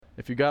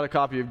If you got a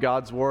copy of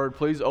God's Word,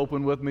 please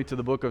open with me to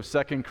the book of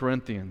 2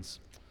 Corinthians.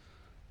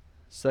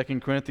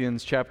 2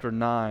 Corinthians chapter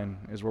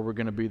 9 is where we're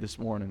going to be this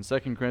morning.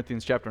 2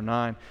 Corinthians chapter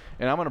 9.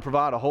 And I'm going to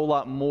provide a whole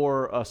lot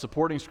more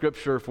supporting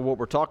scripture for what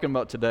we're talking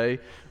about today,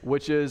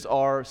 which is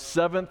our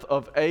 7th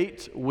of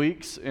 8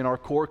 weeks in our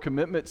Core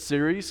Commitment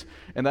series,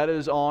 and that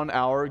is on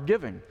our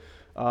giving.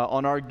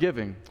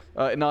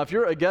 Now, if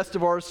you're a guest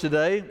of ours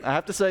today, I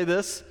have to say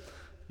this.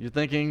 You're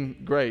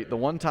thinking, great, the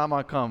one time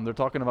I come, they're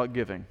talking about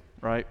giving,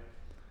 right?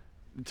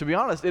 To be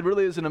honest, it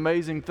really is an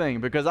amazing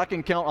thing because I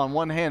can count on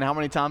one hand how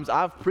many times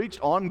I've preached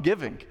on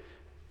giving.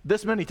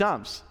 This many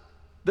times.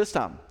 This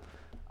time.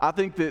 I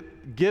think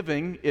that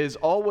giving is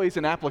always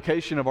an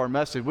application of our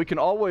message. We can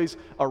always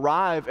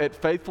arrive at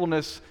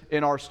faithfulness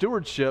in our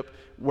stewardship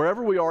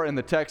wherever we are in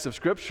the text of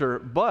Scripture,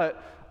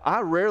 but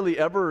I rarely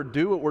ever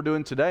do what we're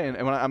doing today. And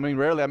when I mean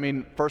rarely, I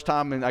mean first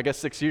time in,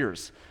 6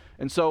 years.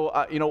 And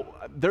so,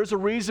 there's a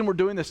reason we're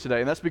doing this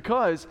today, and that's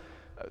because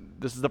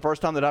this is the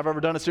first time that I've ever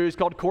done a series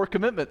called Core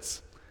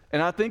Commitments.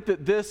 And I think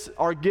that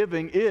our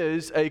giving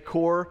is a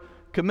core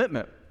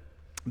commitment.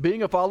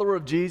 Being a follower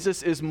of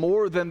Jesus is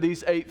more than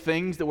these 8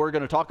 things that we're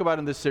going to talk about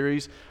in this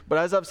series. But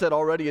as I've said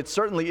already, it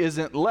certainly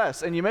isn't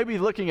less. And you may be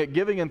looking at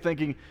giving and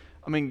thinking,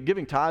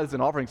 giving tithes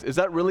and offerings, is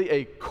that really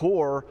a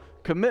core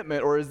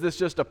commitment, or is this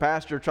just a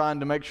pastor trying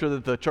to make sure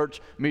that the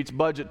church meets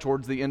budget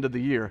towards the end of the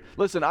year?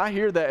 Listen, I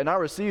hear that and I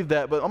receive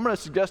that, but I'm going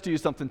to suggest to you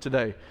something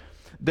today.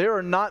 There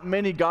are not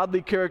many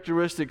godly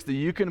characteristics that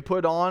you can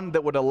put on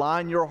that would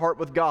align your heart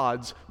with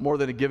God's more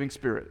than a giving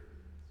spirit.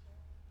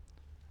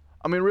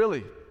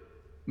 Really.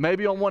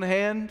 Maybe on one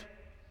hand,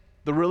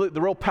 the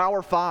real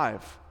power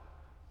 5.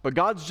 But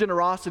God's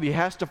generosity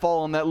has to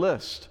fall on that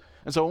list.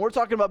 And so when we're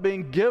talking about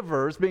being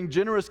givers, being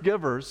generous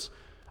givers,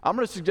 I'm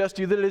going to suggest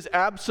to you that it is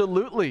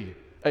absolutely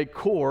a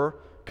core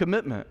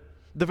commitment.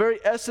 The very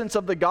essence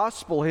of the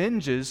gospel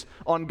hinges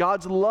on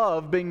God's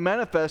love being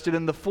manifested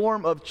in the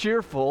form of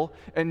cheerful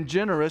and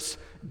generous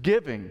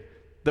giving.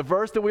 The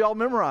verse that we all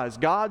memorize,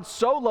 God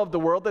so loved the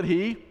world that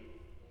He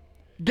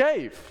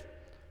gave.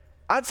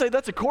 I'd say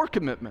that's a core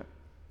commitment,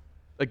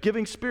 a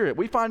giving spirit.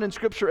 We find in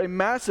Scripture a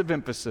massive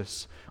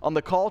emphasis on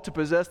the call to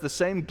possess the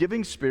same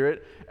giving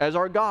spirit as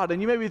our God.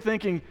 And you may be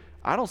thinking,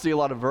 I don't see a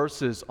lot of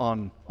verses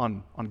on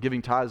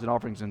giving tithes and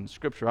offerings in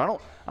Scripture. I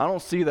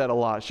don't see that a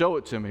lot. Show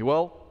it to me.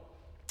 Well,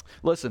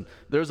 listen,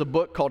 there's a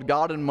book called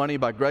God and Money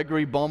by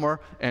Gregory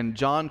Boehmer and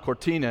John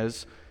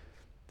Cortines. It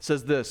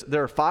says this: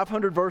 there are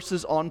 500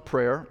 verses on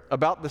prayer,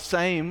 about the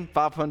same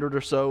 500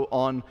 or so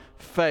on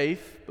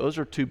faith. Those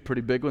are 2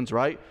 pretty big ones,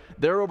 right?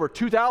 There are over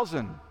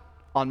 2,000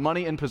 on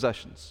money and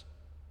possessions.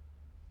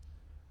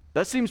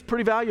 That seems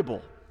pretty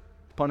valuable,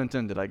 pun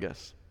intended, I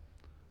guess.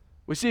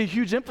 We see a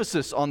huge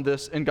emphasis on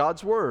this in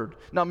God's Word.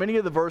 Now, many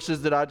of the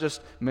verses that I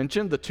just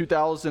mentioned, the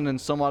 2,000 and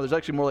some odd, there's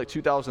actually more like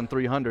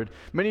 2,300.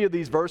 Many of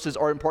these verses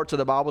are in parts of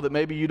the Bible that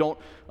maybe you don't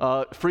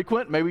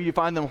frequent. Maybe you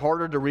find them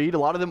harder to read. A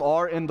lot of them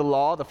are in the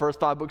law, the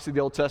first 5 books of the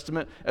Old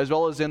Testament, as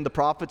well as in the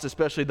prophets,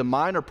 especially the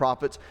minor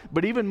prophets.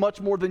 But even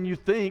much more than you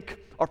think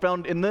are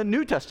found in the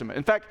New Testament.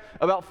 In fact,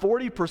 about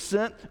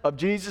 40% of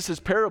Jesus'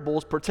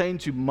 parables pertain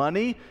to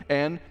money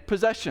and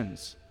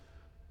possessions.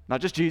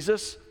 Not just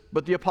Jesus,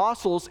 but the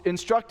apostles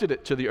instructed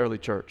it to the early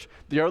church.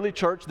 The early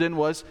church then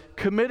was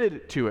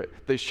committed to it.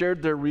 They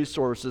shared their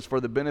resources for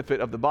the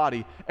benefit of the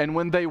body. And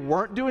when they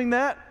weren't doing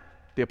that,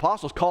 the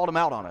apostles called them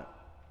out on it.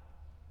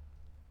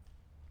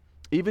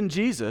 Even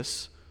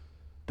Jesus,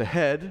 the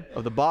head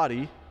of the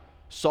body,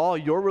 saw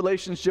your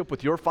relationship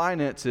with your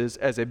finances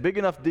as a big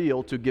enough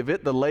deal to give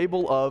it the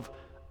label of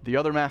the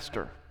other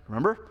master.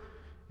 Remember?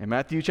 In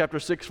Matthew chapter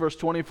 6, verse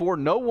 24,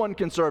 no one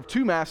can serve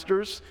 2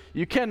 masters.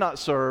 You cannot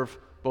serve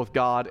both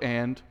God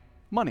and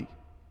money.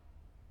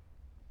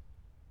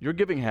 Your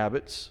giving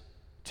habits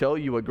tell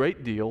you a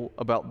great deal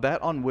about that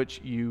on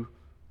which you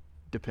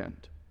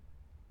depend.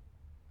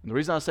 And the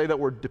reason I say that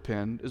word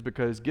depend is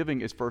because giving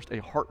is first a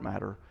heart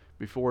matter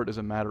before it is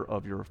a matter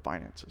of your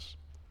finances.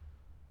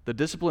 The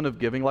discipline of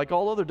giving, like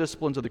all other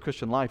disciplines of the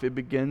Christian life, it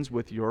begins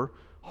with your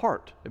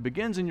heart. It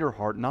begins in your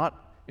heart,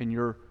 not in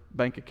your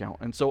bank account.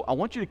 And so I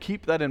want you to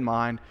keep that in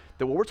mind,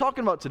 that what we're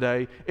talking about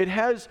today, it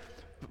has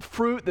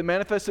fruit that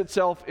manifests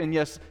itself in,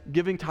 yes,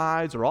 giving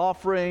tithes or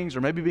offerings,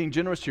 or maybe being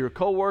generous to your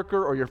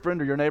coworker or your friend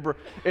or your neighbor.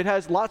 It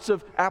has lots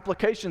of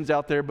applications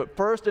out there, but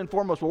first and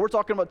foremost, what we're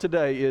talking about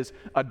today is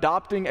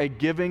adopting a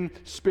giving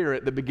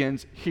spirit that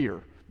begins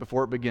here,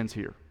 before it begins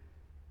here.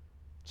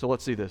 So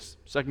let's see this.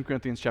 2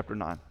 Corinthians chapter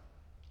 9.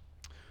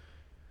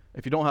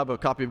 If you don't have a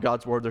copy of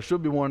God's Word, there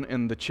should be one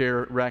in the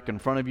chair rack in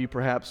front of you,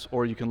 perhaps,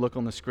 or you can look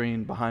on the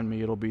screen behind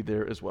me. It'll be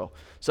there as well.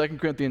 2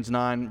 Corinthians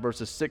 9,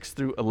 verses 6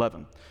 through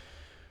 11.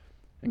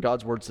 And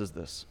God's Word says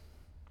this: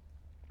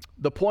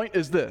 the point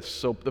is this.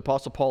 So the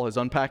Apostle Paul is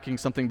unpacking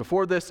something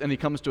before this, and he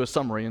comes to a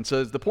summary and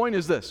says, the point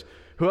is this: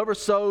 whoever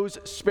sows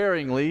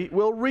sparingly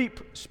will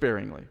reap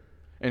sparingly,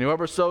 and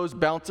whoever sows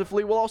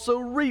bountifully will also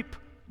reap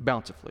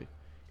bountifully.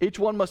 Each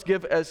one must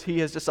give as he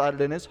has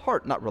decided in his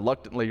heart, not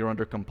reluctantly or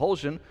under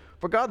compulsion,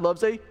 for God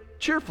loves a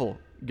cheerful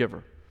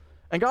giver.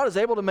 And God is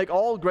able to make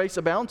all grace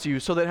abound to you,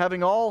 so that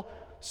having all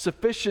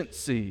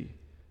sufficiency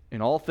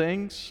in all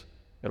things,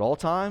 at all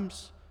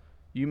times,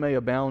 you may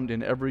abound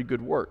in every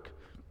good work.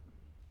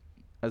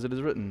 As it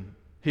is written,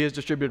 He has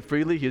distributed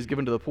freely, He has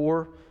given to the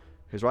poor,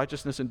 His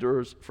righteousness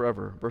endures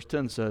forever. Verse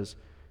 10 says,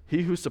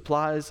 He who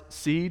supplies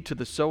seed to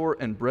the sower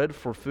and bread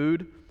for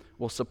food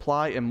will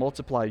supply and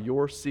multiply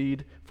your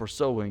seed for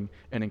sowing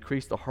and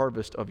increase the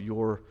harvest of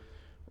your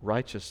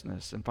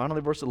righteousness. And finally,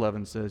 verse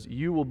 11 says,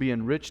 You will be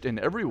enriched in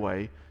every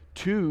way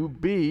to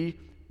be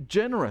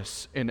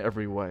generous in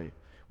every way,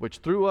 which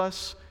through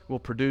us will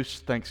produce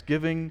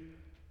thanksgiving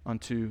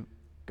unto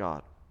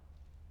God.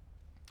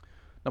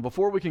 Now,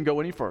 before we can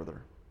go any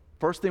further,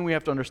 first thing we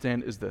have to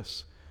understand is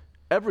this.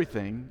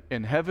 Everything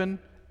in heaven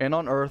and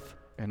on earth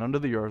and under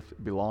the earth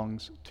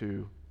belongs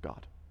to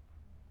God.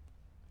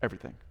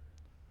 Everything.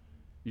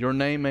 Your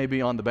name may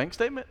be on the bank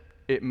statement,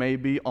 it may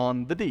be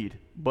on the deed,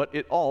 but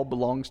it all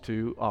belongs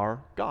to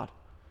our God.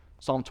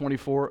 Psalm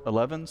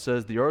 24:11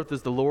 says, The earth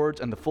is the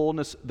Lord's and the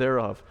fullness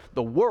thereof,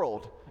 the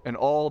world and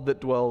all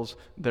that dwells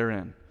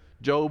therein.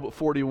 Job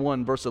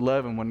 41, verse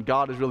 11, when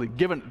God has really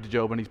given it to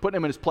Job and he's putting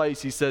him in his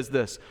place, he says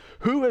this,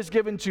 Who has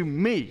given to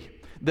me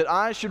that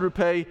I should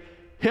repay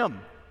him?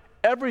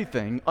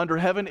 Everything under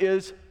heaven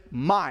is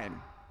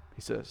mine,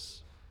 he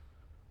says.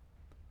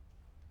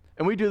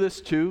 And we do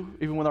this too,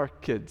 even with our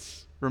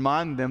kids.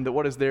 Remind them that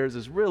what is theirs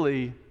is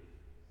really,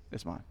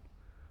 it's mine.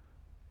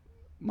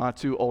 My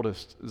two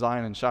oldest,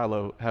 Zion and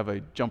Shiloh, have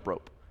a jump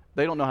rope.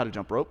 They don't know how to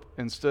jump rope.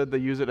 Instead, they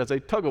use it as a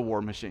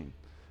tug-of-war machine.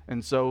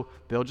 And so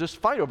they'll just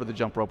fight over the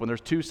jump rope. And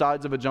there's two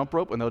sides of a jump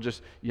rope, and they'll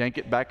just yank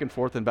it back and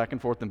forth and back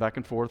and forth and back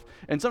and forth.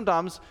 And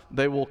sometimes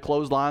they will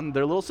clothesline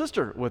their little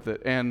sister with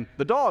it and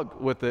the dog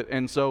with it.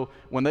 And so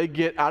when they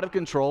get out of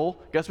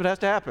control, guess what has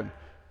to happen?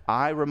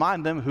 I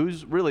remind them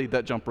whose really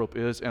that jump rope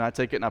is, and I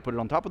take it and I put it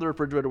on top of the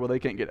refrigerator where they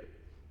can't get it.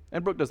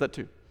 And Brooke does that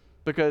too.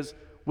 Because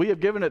we have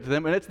given it to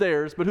them, and it's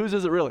theirs, but whose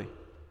is it really?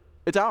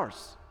 It's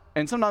ours.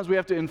 And sometimes we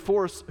have to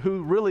enforce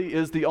who really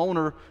is the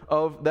owner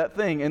of that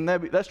thing. And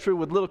that's true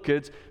with little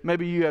kids.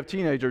 Maybe you have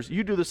teenagers.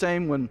 You do the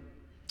same when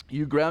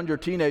you ground your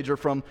teenager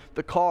from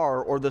the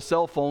car or the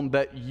cell phone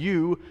that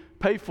you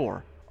pay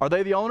for. Are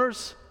they the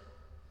owners?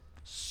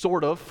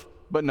 Sort of,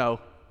 but no.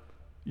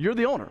 You're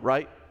the owner,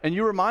 right? And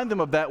you remind them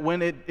of that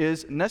when it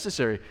is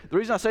necessary. The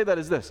reason I say that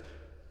is this.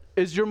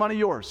 Is your money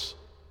yours?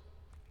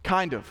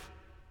 Kind of.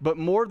 But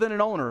more than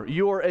an owner,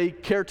 you are a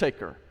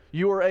caretaker.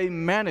 You are a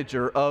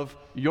manager of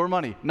your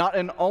money, not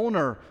an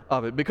owner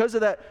of it. Because of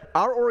that,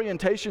 our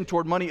orientation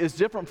toward money is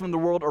different from the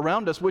world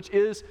around us, which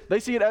is, they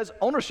see it as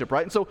ownership,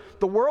 right? And so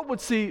the world would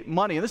see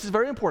money, and this is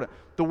very important.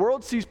 The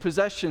world sees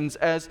possessions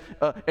as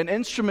an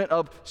instrument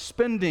of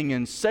spending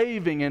and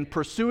saving and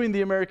pursuing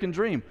the American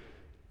dream.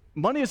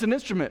 Money is an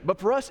instrument, but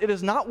for us, it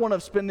is not one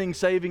of spending,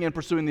 saving, and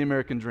pursuing the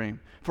American dream.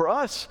 For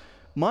us,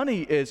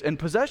 money is, and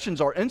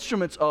possessions are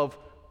instruments of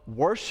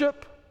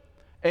worship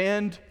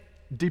and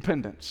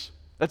dependence.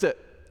 That's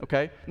it,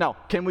 okay? Now,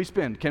 can we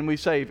spend? Can we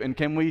save? And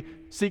can we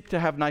seek to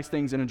have nice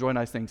things and enjoy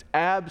nice things?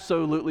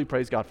 Absolutely,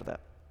 praise God for that.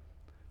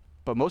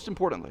 But most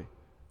importantly,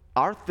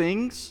 our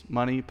things,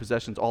 money,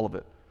 possessions, all of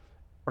it,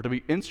 are to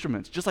be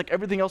instruments, just like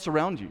everything else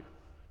around you,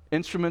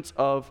 instruments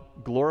of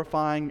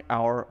glorifying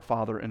our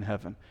Father in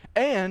heaven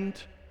and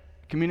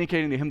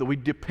communicating to Him that we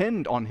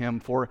depend on Him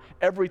for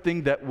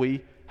everything that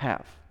we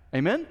have.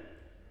 Amen?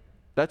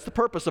 That's the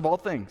purpose of all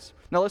things.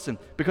 Now listen,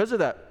 because of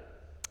that,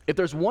 if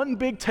there's one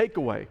big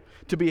takeaway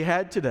to be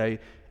had today,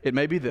 it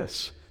may be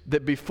this,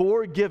 that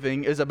before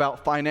giving is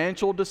about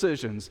financial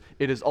decisions,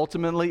 it is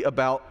ultimately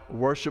about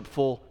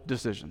worshipful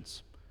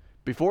decisions.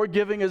 Before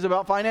giving is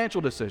about financial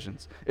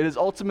decisions, it is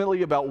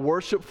ultimately about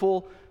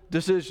worshipful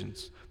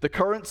decisions. The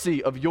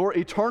currency of your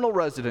eternal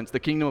residence, the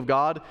kingdom of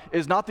God,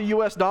 is not the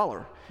U.S.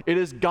 dollar. It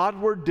is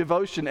Godward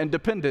devotion and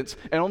dependence,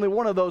 and only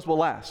one of those will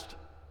last.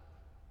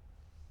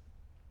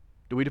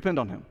 Do we depend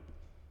on Him?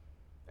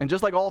 And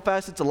just like all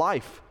facets of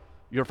life,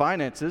 your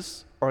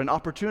finances are an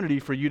opportunity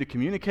for you to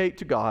communicate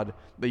to God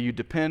that you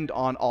depend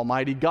on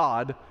Almighty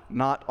God,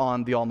 not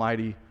on the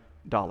almighty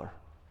dollar.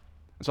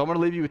 And so I'm going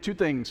to leave you with two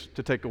things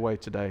to take away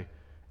today.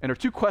 And there are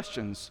two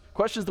questions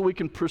that we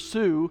can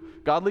pursue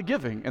godly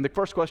giving. And the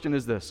first question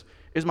is this: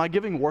 is my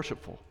giving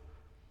worshipful?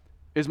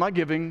 Is my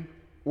giving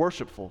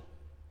worshipful?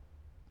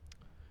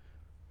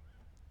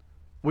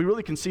 We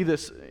really can see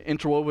this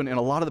interwoven in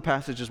a lot of the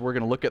passages we're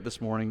going to look at this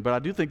morning, but I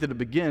do think that it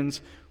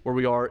begins where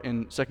we are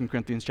in 2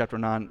 Corinthians chapter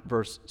 9,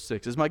 verse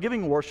 6. Is my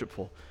giving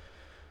worshipful?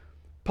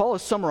 Paul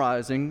is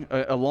summarizing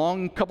a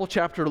long, couple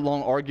chapter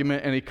long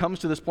argument, and he comes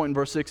to this point in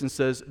verse 6 and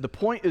says, the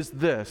point is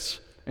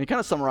this, and he kind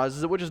of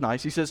summarizes it, which is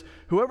nice. He says,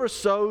 whoever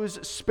sows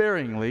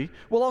sparingly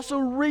will also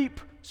reap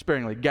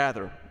sparingly,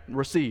 gather,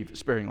 receive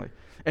sparingly.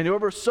 And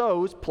whoever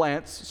sows,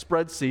 plants,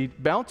 spreads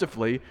seed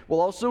bountifully will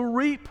also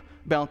reap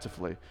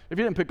bountifully. If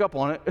you didn't pick up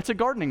on it, it's a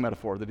gardening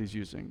metaphor that he's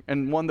using,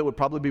 and one that would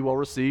probably be well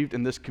received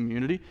in this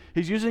community.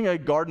 He's using a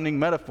gardening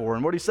metaphor,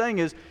 and what he's saying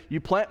is you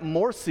plant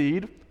more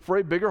seed for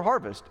a bigger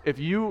harvest. If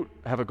you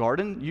have a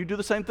garden, you do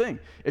the same thing.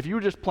 If you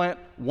just plant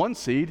one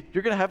seed,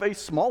 you're going to have a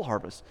small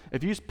harvest.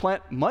 If you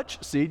plant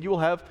much seed, you will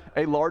have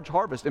a large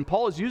harvest. And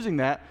Paul is using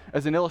that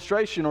as an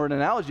illustration or an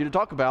analogy to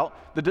talk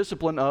about the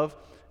discipline of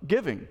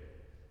giving,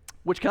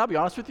 which, can I be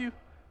honest with you,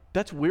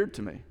 that's weird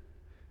to me.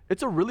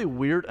 It's a really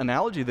weird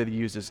analogy that he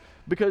uses,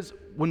 because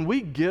when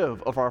we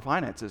give of our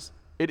finances,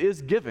 it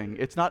is giving.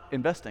 It's not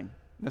investing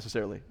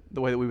necessarily the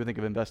way that we would think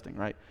of investing,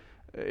 right?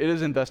 It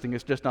is investing.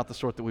 It's just not the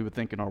sort that we would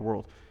think in our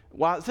world.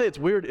 Why I say it's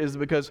weird is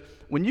because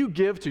when you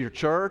give to your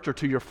church or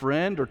to your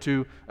friend or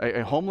to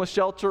a homeless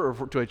shelter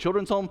or to a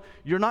children's home,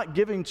 you're not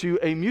giving to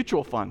a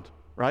mutual fund,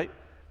 right?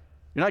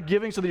 You're not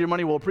giving so that your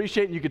money will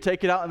appreciate and you can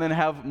take it out and then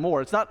have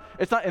more. It's not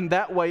in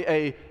that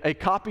way a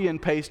copy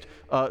and paste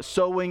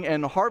sowing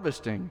and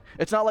harvesting.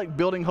 It's not like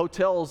building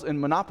hotels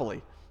in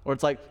Monopoly, where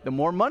it's like the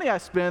more money I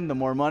spend, the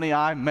more money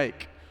I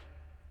make.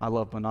 I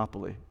love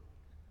Monopoly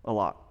a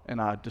lot,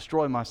 and I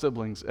destroy my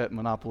siblings at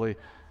Monopoly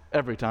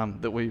every time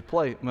that we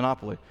play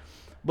Monopoly.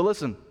 But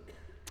listen,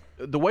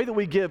 the way that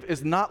we give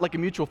is not like a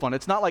mutual fund.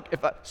 It's not like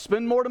if I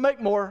spend more to make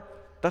more.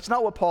 That's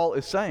not what Paul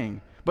is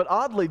saying. But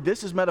oddly,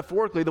 this is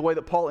metaphorically the way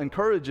that Paul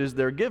encourages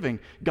their giving.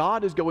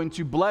 God is going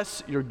to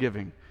bless your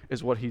giving,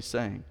 is what he's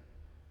saying.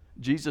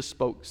 Jesus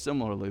spoke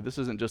similarly. This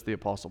isn't just the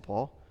Apostle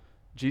Paul.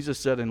 Jesus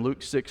said in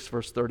Luke 6,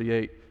 verse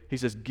 38, he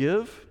says,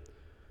 "Give,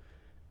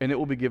 and it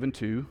will be given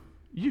to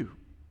you."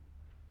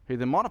 He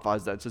then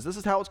modifies that and says, this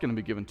is how it's going to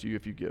be given to you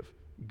if you give.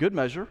 Good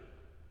measure,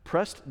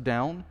 pressed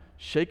down,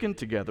 shaken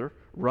together,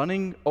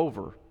 running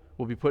over,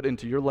 will be put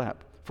into your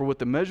lap. For with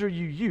the measure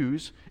you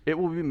use, it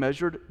will be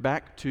measured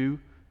back to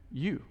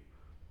you.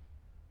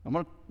 I'm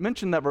going to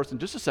mention that verse in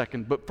just a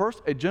second, but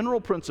first, a general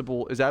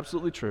principle is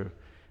absolutely true.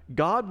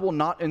 God will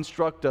not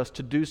instruct us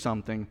to do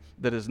something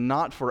that is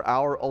not for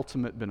our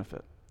ultimate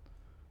benefit.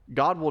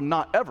 God will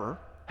not ever,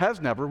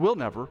 has never, will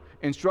never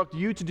instruct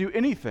you to do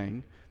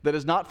anything that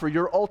is not for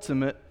your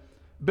ultimate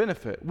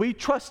benefit. We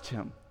trust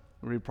him.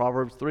 Read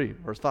Proverbs 3,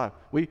 verse 5.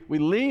 We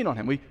lean on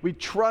him. We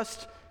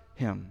trust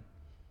him.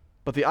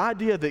 But the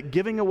idea that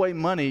giving away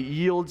money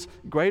yields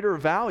greater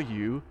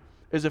value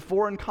is a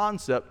foreign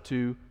concept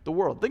to the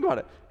world. Think about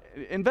it.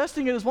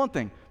 Investing it is one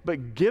thing,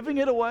 but giving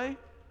it away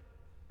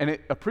and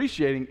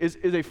appreciating is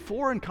a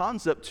foreign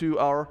concept to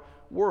our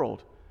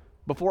world.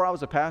 Before I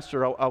was a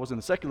pastor, I was in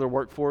the secular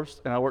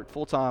workforce, and I worked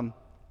full-time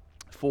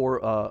for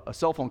a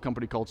cell phone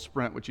company called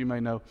Sprint, which you may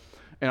know.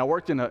 And I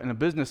worked in a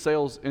business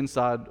sales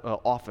inside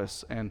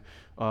office, and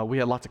we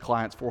had lots of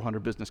clients,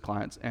 400 business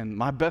clients. And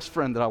my best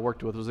friend that I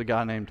worked with was a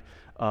guy named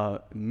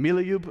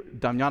Milijub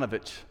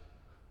Damjanovic.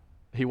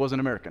 He wasn't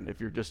American, if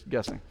you're just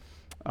guessing.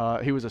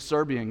 He was a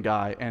Serbian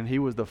guy, and he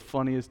was the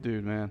funniest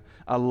dude, man.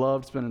 I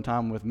loved spending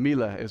time with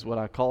Mila, is what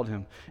I called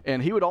him.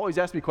 And he would always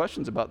ask me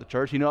questions about the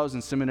church. He knew I was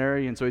in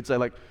seminary, and so he'd say,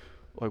 like,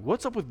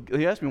 what's up with,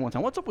 he asked me one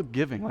time, what's up with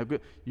giving?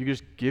 Like, you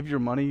just give your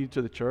money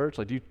to the church?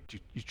 Like, do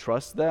you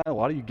trust that?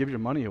 Why do you give your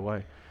money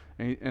away?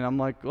 And I'm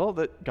like, well,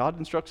 that God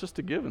instructs us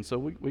to give, and so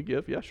we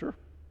give. Yeah, sure.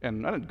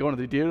 And I didn't go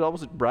into the detail. I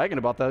wasn't bragging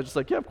about that. I was just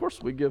like, yeah, of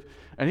course we give.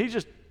 And he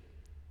just,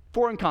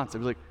 foreign concept. He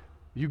was like,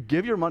 you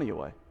give your money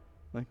away?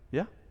 Like,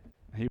 yeah.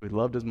 He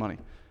loved his money.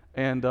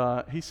 And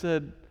he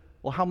said,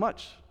 well, how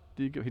much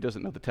do you give? He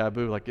doesn't know the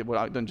taboo. Like, it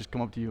doesn't just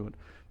come up to you. And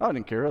I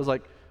didn't care. I was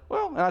like,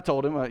 well, and I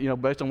told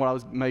him, based on what I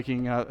was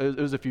making, it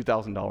was a few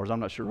 $1,000s, I'm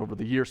not sure, over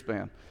the year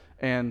span.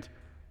 And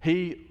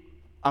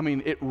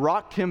it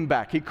rocked him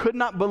back. He could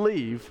not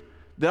believe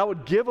that I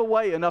would give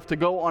away enough to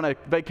go on a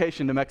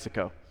vacation to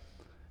Mexico.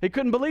 He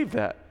couldn't believe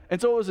that. And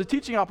so it was a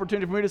teaching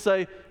opportunity for me to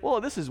say, well,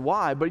 this is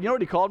why. But you know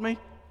what he called me?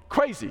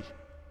 Crazy.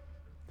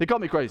 He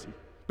called me crazy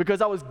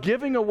because I was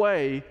giving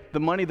away the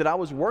money that I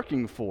was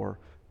working for.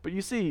 But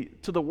you see,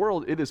 to the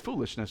world, it is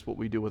foolishness what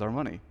we do with our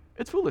money.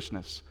 It's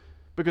foolishness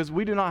because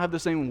we do not have the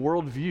same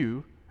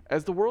worldview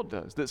as the world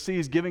does, that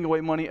sees giving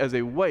away money as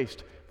a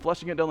waste,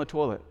 flushing it down the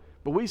toilet.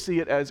 But we see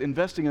it as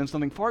investing in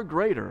something far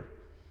greater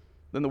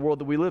than the world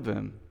that we live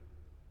in.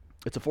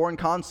 It's a foreign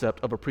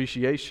concept of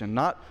appreciation,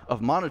 not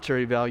of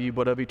monetary value,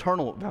 but of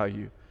eternal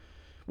value.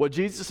 What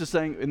Jesus is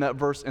saying in that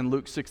verse in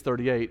Luke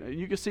 6:38,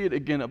 you can see it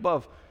again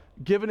above.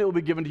 Given it will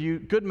be given to you,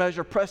 good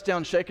measure, pressed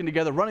down, shaken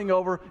together, running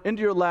over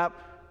into your lap.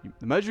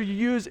 The measure you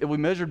use, it will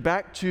be measured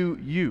back to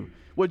you.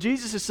 What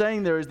Jesus is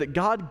saying there is that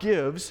God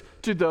gives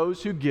to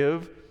those who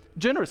give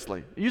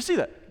generously. You see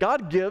that.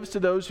 God gives to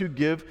those who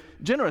give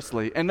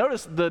generously. And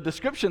notice the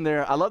description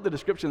there. I love the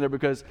description there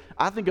because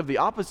I think of the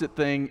opposite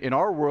thing in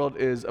our world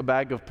is a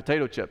bag of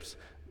potato chips.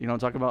 You know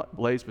what I'm talking about?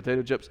 Lay's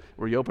potato chips,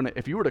 where you open it.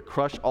 If you were to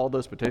crush all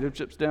those potato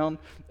chips down,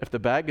 if the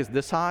bag is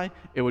this high,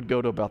 it would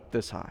go to about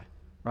this high,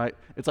 right?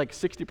 It's like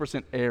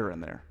 60% air in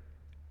there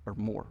or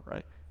more,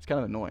 right? It's kind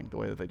of annoying the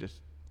way that they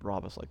just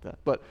rob us like that.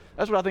 But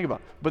that's what I think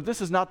about. But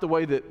this is not the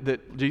way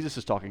that Jesus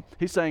is talking.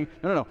 He's saying,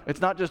 no.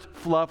 It's not just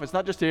fluff. It's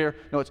not just air.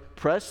 No, it's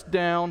pressed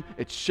down.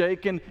 It's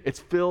shaken. It's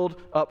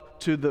filled up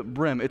to the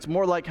brim. It's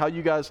more like how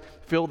you guys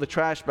fill the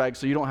trash bag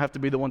so you don't have to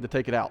be the one to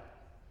take it out.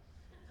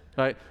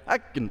 Right? I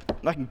can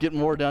get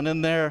more down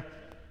in there.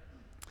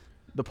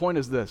 The point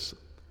is this.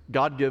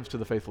 God gives to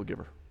the faithful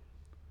giver.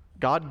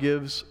 God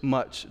gives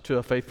much to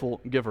a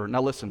faithful giver.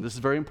 Now listen, this is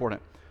very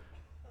important.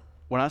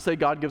 When I say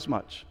God gives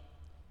much,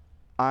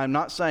 I'm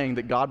not saying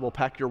that God will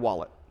pack your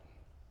wallet.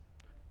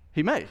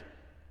 He may.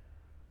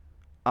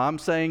 I'm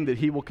saying that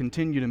He will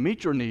continue to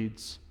meet your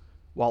needs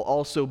while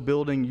also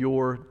building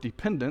your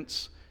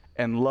dependence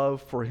and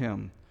love for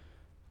Him.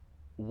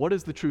 What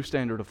is the true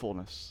standard of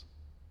fullness?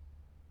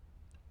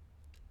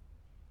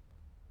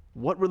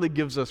 What really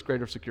gives us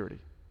greater security?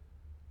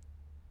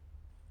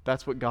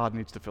 That's what God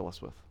needs to fill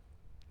us with.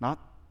 Not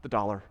the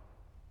dollar,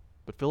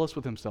 but fill us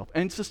with Himself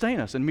and sustain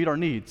us and meet our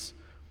needs,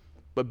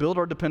 but build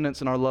our dependence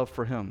and our love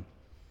for Him.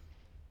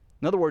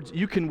 In other words,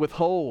 you can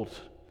withhold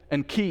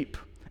and keep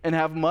and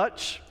have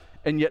much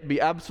and yet be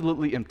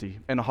absolutely empty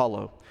and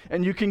hollow.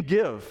 And you can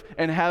give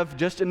and have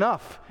just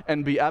enough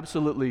and be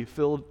absolutely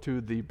filled to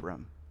the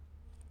brim.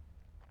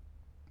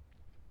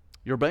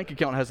 Your bank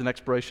account has an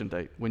expiration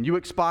date. When you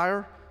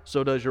expire,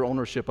 so does your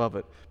ownership of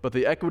it. But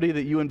the equity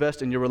that you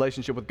invest in your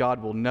relationship with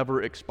God will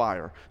never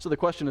expire. So the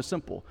question is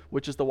simple.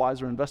 Which is the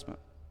wiser investment?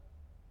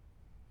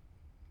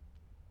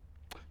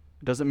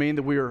 It doesn't mean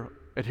that we are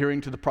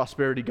adhering to the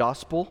prosperity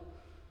gospel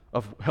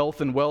of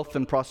health and wealth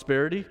and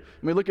prosperity.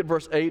 I mean, look at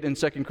verse 8 in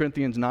 2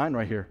 Corinthians 9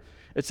 right here.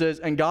 It says,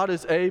 and God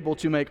is able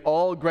to make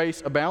all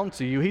grace abound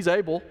to you. He's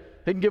able.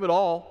 He can give it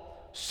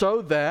all,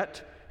 so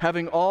that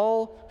having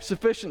all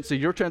sufficiency,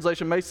 your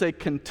translation may say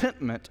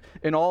contentment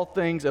in all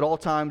things at all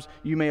times,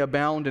 you may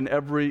abound in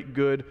every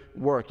good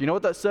work. You know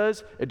what that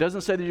says? It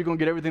doesn't say that you're going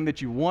to get everything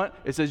that you want.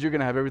 It says you're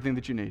going to have everything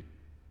that you need.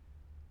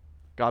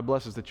 God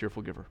blesses the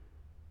cheerful giver.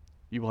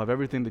 You will have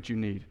everything that you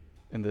need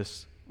in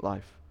this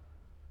life.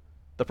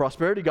 The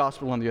prosperity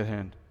gospel, on the other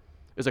hand,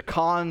 is a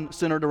con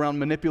centered around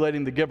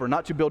manipulating the giver,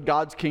 not to build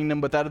God's kingdom,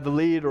 but that of the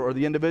leader or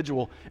the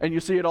individual. And you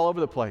see it all over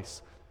the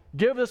place.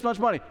 Give this much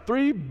money,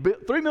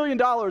 $3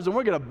 million, and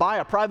we're going to buy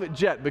a private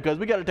jet because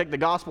we got to take the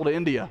gospel to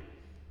India.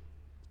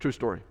 True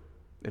story.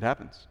 It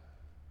happens.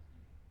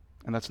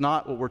 And that's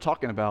not what we're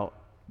talking about,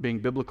 being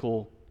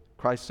biblical,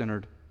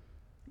 Christ-centered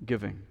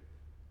giving.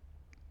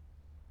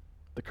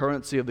 The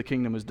currency of the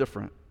kingdom is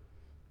different.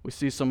 We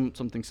see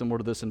something similar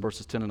to this in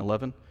verses 10 and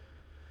 11.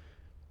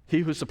 He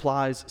who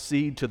supplies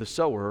seed to the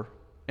sower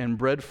and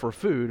bread for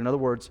food, in other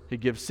words, he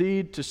gives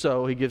seed to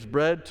sow, he gives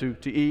bread to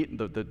eat,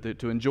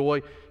 to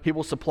enjoy. He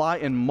will supply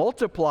and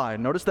multiply,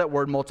 notice that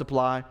word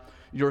multiply,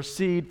 your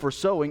seed for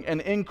sowing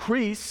and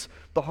increase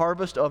the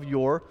harvest of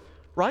your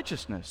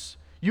righteousness.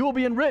 You will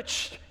be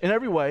enriched in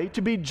every way,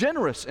 to be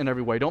generous in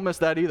every way. Don't miss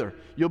that either.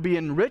 You'll be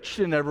enriched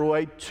in every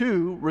way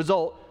to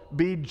result,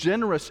 be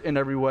generous in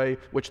every way,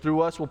 which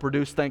through us will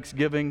produce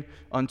thanksgiving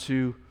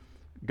unto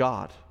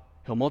God.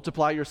 He'll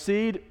multiply your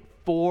seed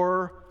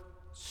for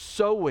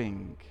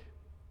sowing,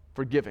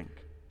 for giving.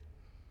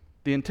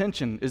 The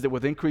intention is that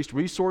with increased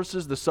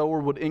resources, the sower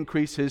would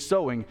increase his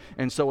sowing,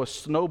 and so a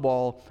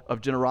snowball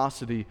of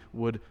generosity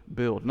would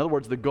build. In other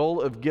words, the goal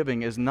of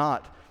giving is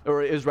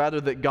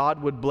rather that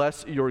God would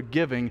bless your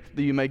giving,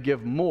 that you may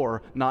give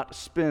more, not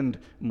spend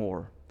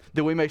more.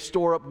 That we may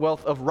store up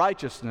wealth of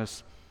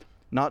righteousness,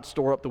 not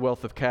store up the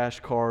wealth of cash,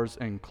 cars,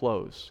 and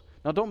clothes.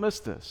 Now don't miss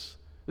this.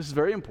 This is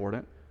very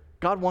important.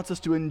 God wants us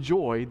to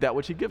enjoy that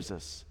which He gives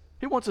us.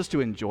 He wants us to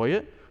enjoy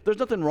it. There's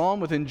nothing wrong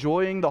with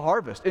enjoying the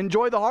harvest.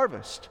 Enjoy the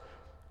harvest.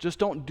 Just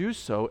don't do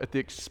so at the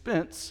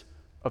expense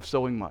of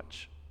sowing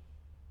much,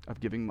 of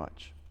giving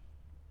much.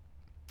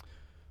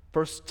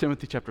 1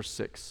 Timothy chapter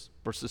 6,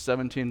 verses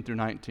 17 through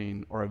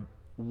 19 are a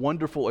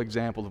wonderful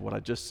example of what I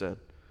just said.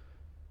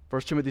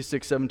 1 Timothy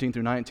 6, 17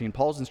 through 19,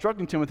 Paul's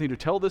instructing Timothy to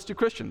tell this to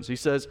Christians. He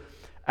says,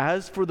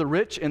 as for the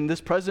rich in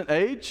this present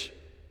age,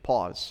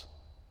 pause.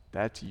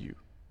 That's you.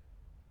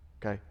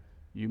 Okay?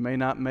 You may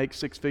not make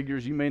six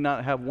figures. You may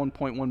not have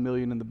 1.1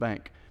 million in the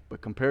bank.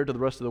 But compared to the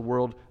rest of the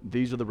world,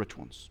 these are the rich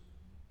ones.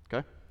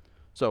 Okay?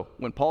 So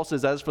when Paul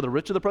says, as for the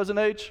rich of the present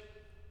age,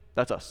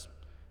 that's us.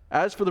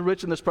 As for the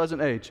rich in this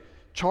present age,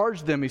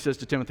 charge them, he says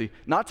to Timothy,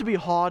 not to be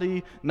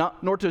haughty,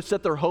 nor to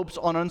set their hopes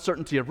on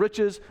uncertainty of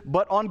riches,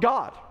 but on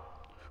God,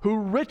 who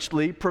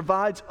richly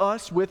provides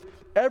us with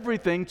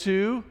everything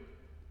to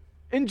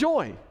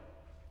enjoy.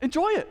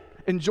 Enjoy it.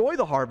 Enjoy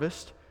the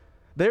harvest.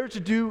 They're to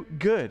do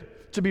good,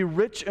 to be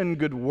rich in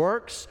good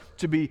works,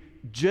 to be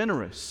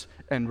generous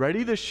and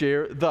ready to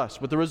share, thus,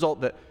 with the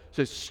result that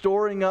says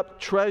storing up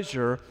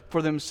treasure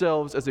for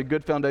themselves as a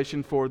good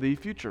foundation for the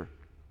future.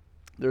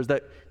 There's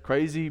that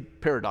crazy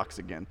paradox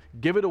again.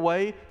 Give it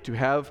away to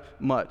have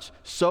much,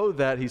 so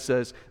that, he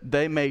says,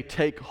 they may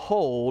take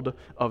hold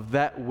of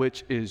that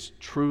which is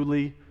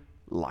truly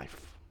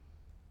life.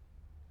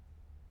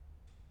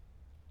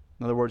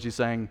 In other words, he's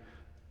saying,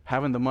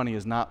 having the money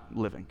is not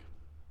living.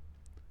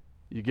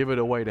 You give it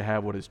away to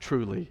have what is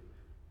truly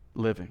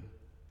living.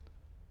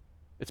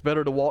 It's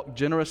better to walk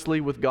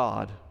generously with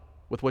God,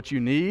 with what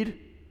you need,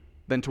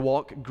 than to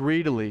walk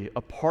greedily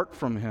apart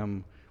from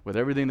Him with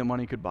everything that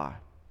money could buy.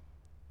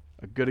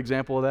 A good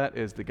example of that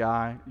is the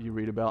guy you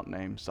read about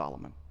named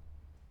Solomon.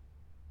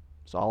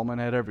 Solomon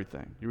had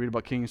everything. You read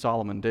about King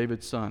Solomon,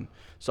 David's son.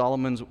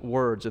 Solomon's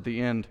words at the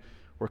end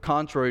were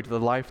contrary to the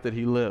life that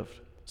he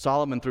lived.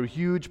 Solomon threw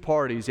huge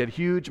parties. He had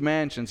huge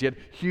mansions. He had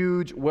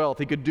huge wealth.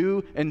 He could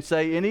do and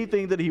say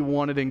anything that he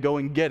wanted and go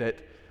and get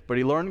it. But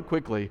he learned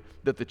quickly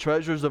that the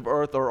treasures of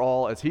earth are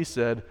all, as he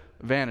said,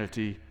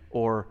 vanity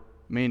or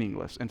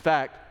meaningless. In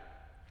fact,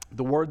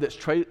 the word that's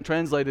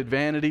translated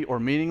vanity or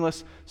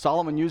meaningless,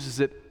 Solomon uses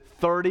it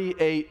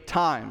 38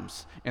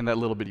 times in that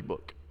little bitty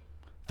book.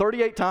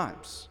 38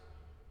 times.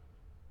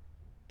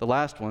 The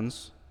last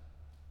ones,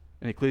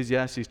 in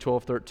Ecclesiastes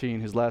 12:13,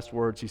 his last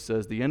words, he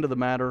says, "The end of the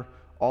matter,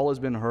 all has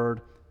been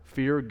heard.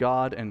 Fear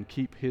God and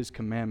keep His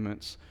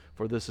commandments,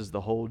 for this is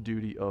the whole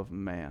duty of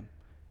man."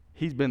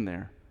 He's been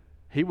there.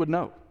 He would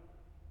know.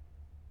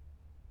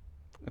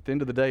 At the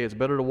end of the day, it's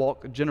better to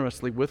walk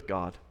generously with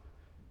God,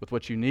 with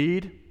what you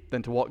need,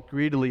 than to walk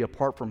greedily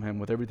apart from Him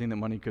with everything that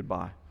money could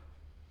buy.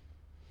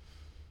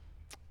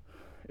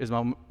 Is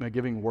my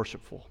giving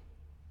worshipful?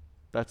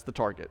 That's the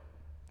target.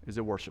 Is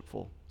it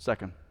worshipful?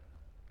 Second,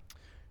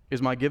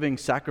 is my giving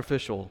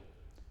sacrificial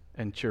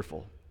and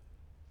cheerful?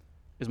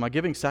 Is my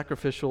giving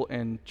sacrificial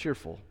and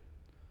cheerful?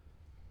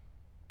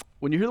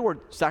 When you hear the word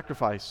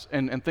sacrifice,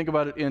 and think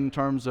about it in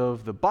terms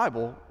of the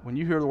Bible, when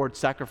you hear the word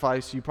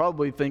sacrifice, you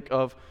probably think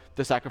of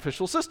the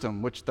sacrificial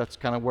system, which that's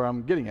kind of where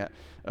I'm getting at.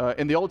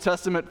 In the Old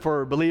Testament,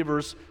 for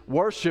believers,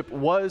 worship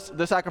was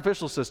the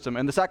sacrificial system,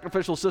 and the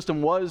sacrificial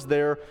system was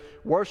their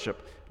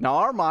worship. Now,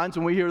 our minds,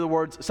 when we hear the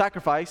words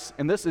sacrifice,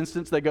 in this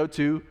instance, they go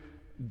to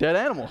dead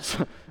animals.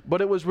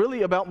 But it was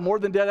really about more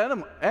than dead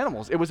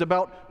animals. It was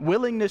about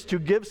willingness to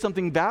give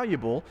something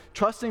valuable,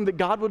 trusting that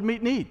God would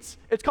meet needs.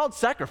 It's called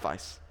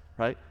sacrifice,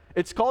 right?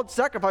 It's called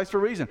sacrifice for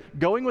a reason.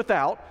 Going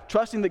without,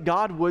 trusting that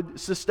God would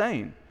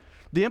sustain.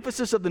 The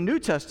emphasis of the New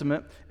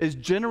Testament is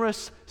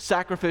generous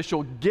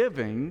sacrificial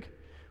giving,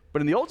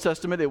 but in the Old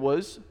Testament it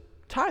was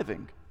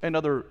tithing and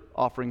other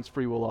offerings,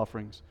 free will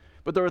offerings.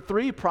 But there are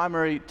three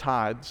primary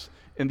tithes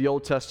in the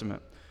Old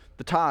Testament.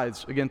 The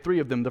tithes, again, three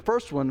of them. The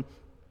first one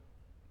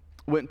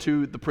went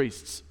to the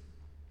priests.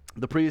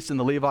 The priests and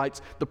the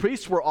Levites. The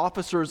priests were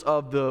officers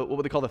of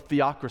what they call the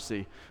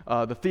theocracy.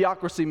 The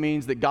theocracy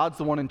means that God's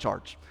the one in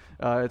charge.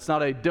 It's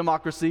not a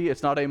democracy,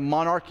 it's not a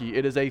monarchy,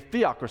 it is a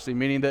theocracy,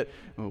 meaning that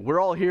we're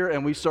all here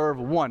and we serve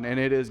one, and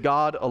it is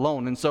God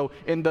alone. And so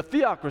in the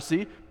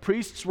theocracy,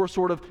 priests were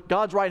sort of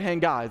God's right-hand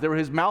guys. They were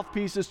His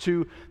mouthpieces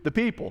to the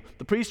people.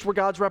 The priests were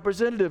God's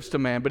representatives to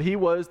man, but He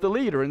was the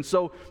leader. And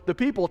so the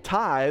people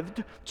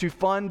tithed to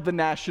fund the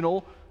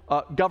national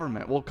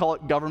government. We'll call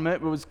it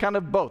government. It was kind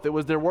of both. It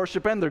was their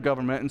worship and their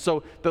government. And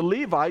so the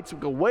Levites,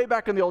 go way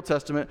back in the Old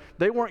Testament,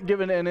 they weren't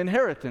given an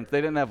inheritance. They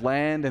didn't have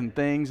land and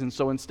things. And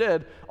so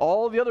instead,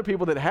 all the other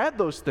people that had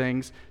those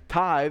things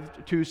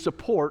tithed to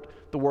support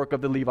the work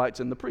of the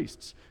Levites and the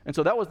priests. And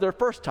so that was their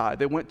first tithe.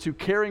 They went to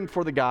caring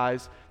for the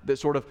guys that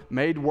sort of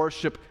made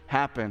worship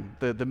happen,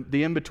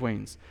 the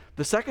in-betweens.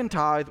 The second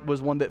tithe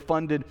was one that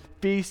funded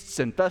feasts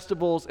and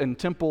festivals and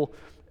temple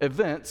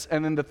events,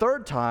 and then the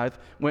third tithe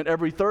went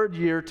every third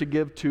year to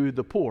give to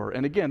the poor.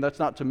 And again, that's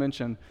not to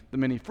mention the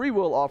many free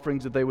will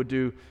offerings that they would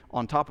do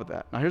on top of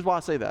that. Now here's why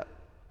I say that.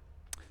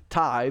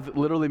 Tithe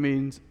literally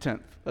means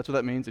tenth. That's what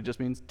that means. It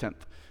just means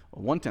tenth.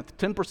 1/10,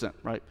 10%,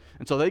 right?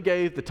 And so they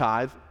gave the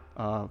tithe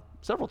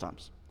several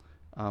times,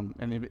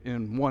 and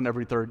in one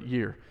every third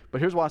year.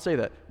 But here's why I say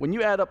that. When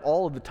you add up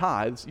all of the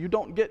tithes, you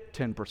don't get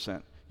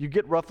 10%. You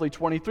get roughly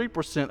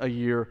 23% a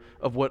year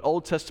of what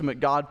Old Testament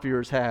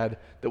God-fearers had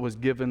that was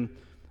given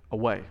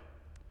away.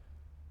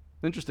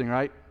 Interesting,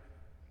 right?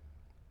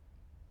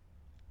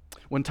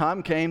 When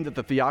time came that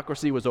the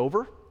theocracy was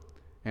over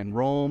and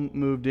Rome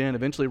moved in,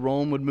 eventually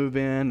Rome would move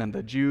in and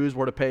the Jews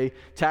were to pay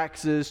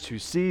taxes to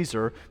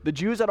Caesar, the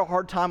Jews had a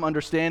hard time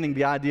understanding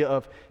the idea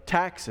of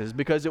taxes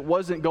because it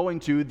wasn't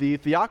going to the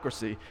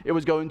theocracy. It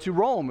was going to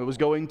Rome. It was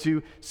going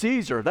to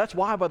Caesar. That's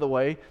why, by the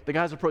way, the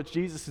guys approached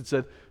Jesus and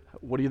said,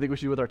 "What do you think we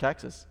should do with our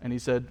taxes?" And He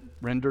said,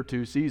 "Render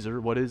to Caesar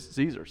what is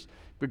Caesar's."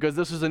 Because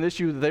this is an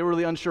issue that they were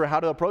really unsure how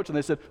to approach, and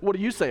they said, "What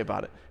do you say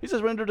about it?" He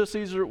says, "Render to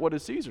Caesar what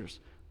is Caesar's."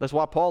 That's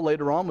why Paul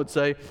later on would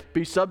say,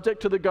 "Be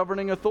subject to the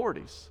governing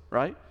authorities,"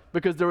 right?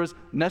 Because there was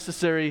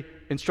necessary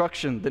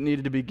instruction that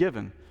needed to be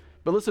given.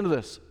 But listen to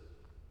this.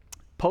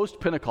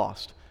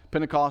 Post-Pentecost.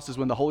 Pentecost is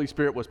when the Holy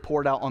Spirit was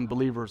poured out on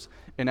believers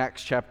in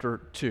Acts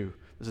chapter 2.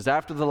 This is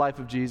after the life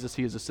of Jesus.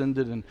 He has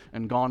ascended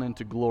and gone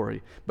into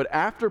glory. But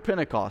after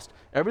Pentecost,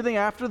 everything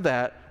after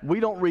that, we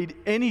don't read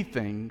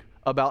anything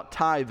about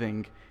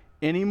tithing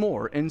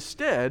anymore.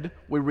 Instead,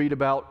 we read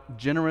about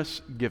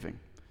generous giving,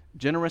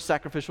 generous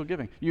sacrificial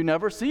giving. You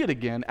never see it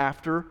again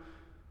after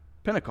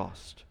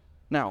Pentecost.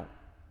 Now,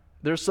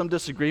 there's some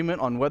disagreement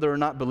on whether or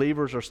not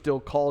believers are still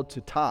called to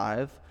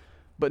tithe,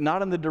 but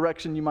not in the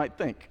direction you might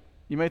think.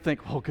 You may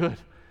think, "Well, good,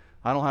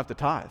 I don't have to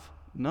tithe."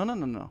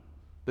 No.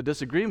 The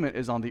disagreement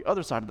is on the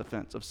other side of the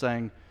fence of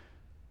saying,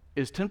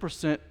 is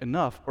 10%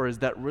 enough, or is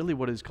that really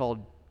what is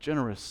called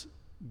generous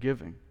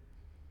giving?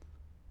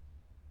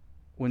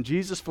 When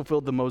Jesus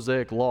fulfilled the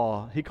Mosaic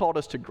law, he called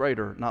us to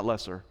greater, not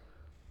lesser.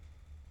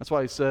 That's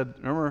why he said,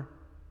 remember,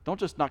 don't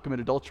just not commit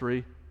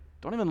adultery,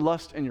 don't even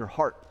lust in your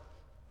heart.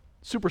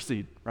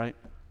 Supersede, right?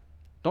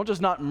 Don't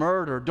just not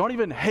murder, don't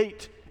even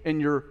hate in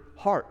your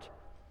heart.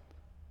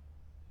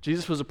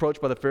 Jesus was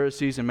approached by the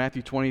Pharisees in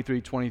Matthew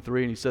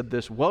 23:23, and he said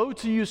this, "Woe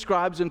to you,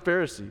 scribes and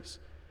Pharisees,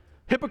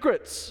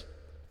 hypocrites,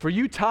 for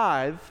you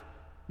tithe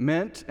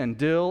mint and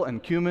dill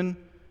and cumin,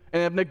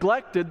 and have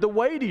neglected the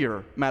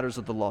weightier matters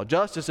of the law,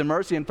 justice and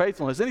mercy and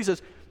faithfulness." Then he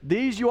says,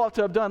 these you ought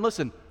to have done,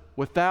 listen,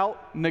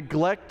 without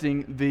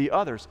neglecting the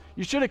others.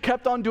 You should have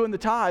kept on doing the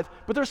tithe,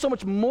 but there's so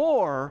much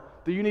more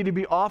that you need to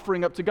be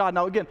offering up to God.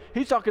 Now again,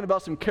 he's talking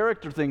about some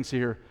character things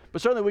here,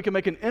 but certainly we can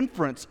make an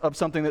inference of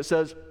something that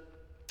says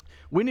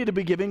we need to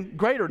be giving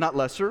greater, not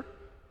lesser,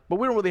 but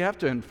we don't really have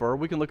to infer.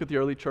 We can look at the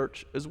early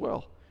church as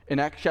well. In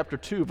Acts chapter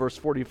 2, verse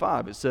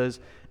 45, it says,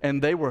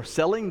 "And they were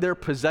selling their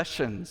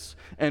possessions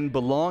and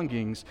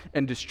belongings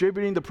and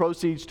distributing the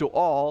proceeds to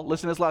all,"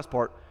 listen to this last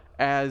part,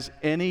 "as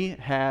any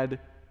had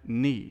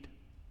need."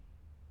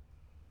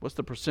 What's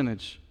the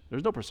percentage?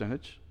 There's no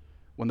percentage.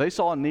 When they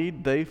saw a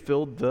need, they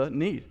filled the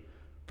need.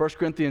 1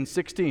 Corinthians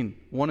 16,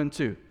 1 and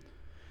 2.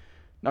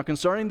 "Now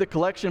concerning the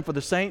collection for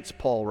the saints,"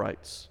 Paul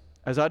writes,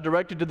 "as I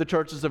directed to the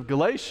churches of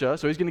Galatia,"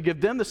 so he's going to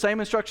give them the same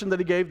instruction that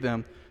he gave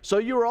them, "so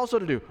you are also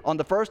to do. On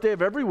the first day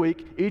of every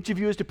week, each of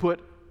you is to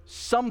put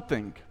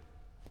something."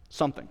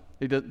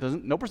 He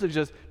doesn't, no percentage,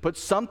 just put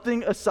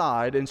something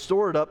aside and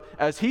store it up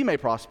as he may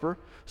prosper,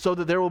 so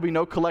that there will be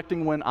no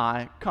collecting when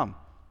I come.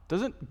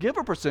 Doesn't give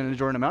a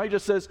percentage or an amount. He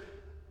just says,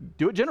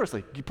 do it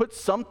generously. You put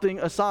something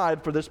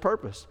aside for this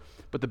purpose.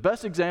 But the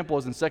best example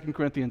is in 2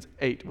 Corinthians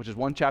 8, which is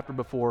one chapter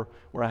before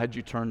where I had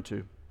you turn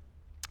to.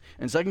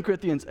 In 2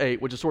 Corinthians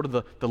 8, which is sort of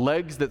the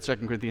legs that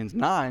 2 Corinthians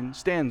 9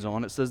 stands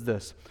on, it says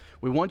this,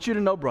 "We want you to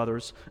know,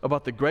 brothers,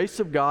 about the grace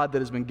of God that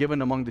has been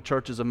given among the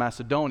churches of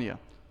Macedonia."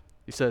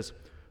 He says,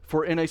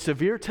 "For in a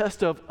severe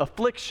test of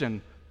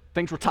affliction,"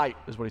 things were tight,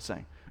 is what he's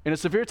saying. "In a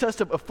severe test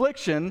of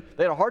affliction,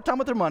 they had a hard time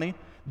with their money,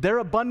 their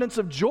abundance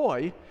of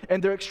joy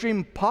and their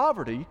extreme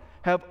poverty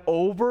have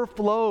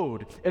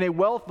overflowed in a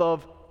wealth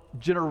of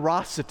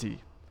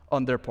generosity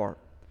on their part.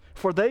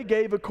 For they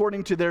gave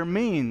according to their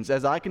means,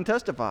 as I can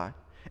testify,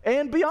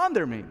 and beyond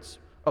their means,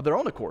 of their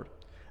own accord,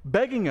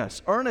 begging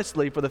us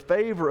earnestly for the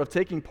favor of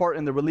taking part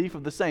in the relief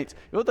of the saints."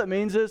 You know what that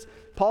means is,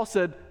 Paul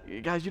said,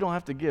 guys, you don't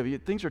have to give.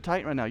 Things are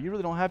tight right now. You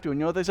really don't have to. And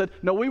you know what they said?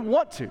 No, we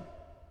want to.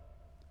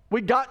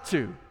 We got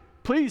to.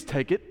 Please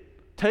take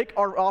it. Take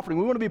our offering.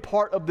 We want to be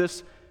part of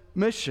this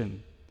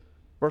mission.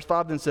 Verse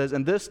 5 then says,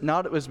 "And this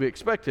not as we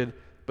expected,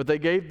 but they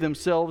gave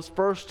themselves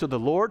first to the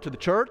Lord, to the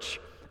church,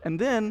 and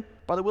then,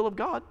 by the will of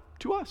God,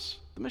 to us,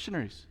 the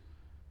missionaries."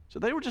 So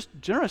they were just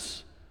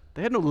generous.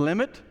 They had no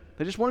limit.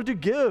 They just wanted to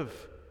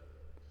give.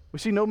 We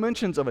see no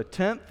mentions of a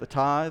tenth, a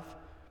tithe,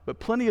 but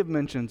plenty of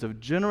mentions of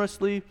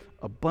generously,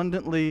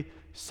 abundantly,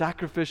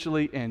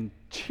 sacrificially, and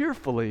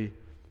cheerfully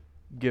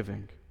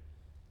giving.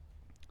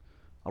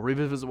 I'll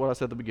revisit what I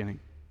said at the beginning.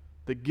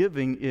 That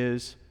giving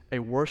is a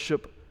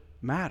worship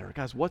matter.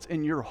 Guys, what's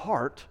in your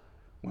heart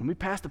when we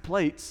pass the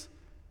plates,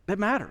 that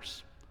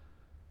matters.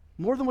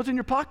 More than what's in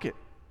your pocket.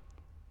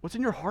 What's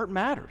in your heart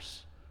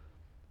matters.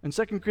 In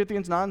 2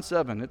 Corinthians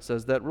 9:7, it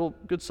says that real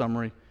good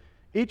summary.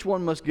 "Each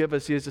one must give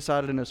as he has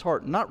decided in his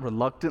heart, not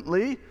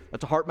reluctantly,"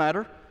 that's a heart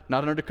matter,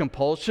 "not under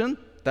compulsion,"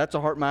 that's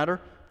a heart matter,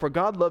 "for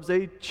God loves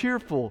a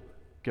cheerful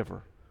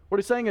giver." What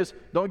he's saying is,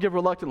 don't give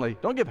reluctantly,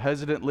 don't give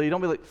hesitantly,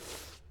 don't be like,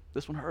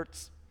 this one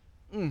hurts.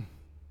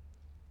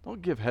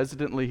 Don't give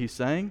hesitantly, he's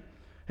saying.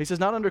 He says,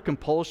 not under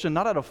compulsion,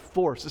 not out of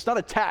force. It's not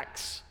a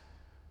tax.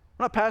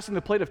 We're not passing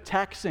the plate of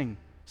taxing.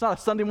 It's not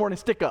a Sunday morning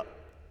stick-up.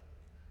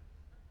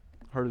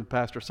 I heard the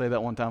pastor say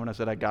that one time, and I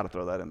said, I got to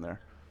throw that in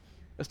there.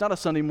 It's not a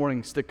Sunday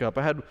morning stick-up.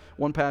 I had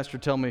one pastor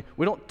tell me,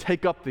 we don't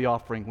take up the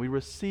offering, we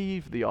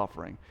receive the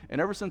offering.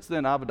 And ever since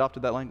then, I've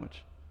adopted that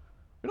language.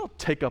 We don't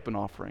take up an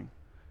offering.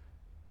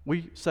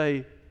 We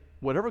say,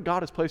 whatever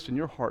God has placed in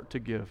your heart to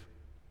give,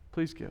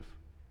 please give.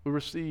 We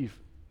receive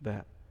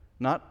that.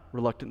 Not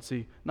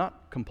reluctancy,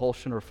 not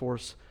compulsion or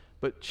force,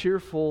 but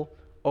cheerful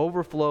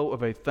overflow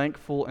of a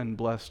thankful and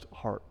blessed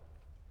heart.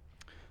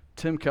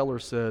 Tim Keller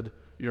said,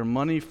 your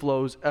money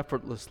flows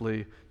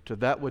effortlessly to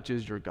that which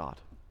is your God.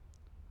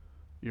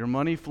 Your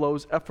money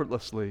flows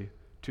effortlessly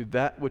to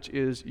that which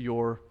is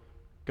your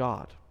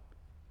God.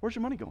 Where's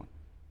your money going?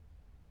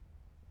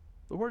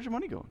 Where's your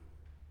money going?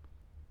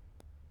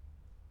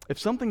 If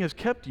something has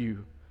kept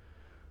you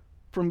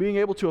from being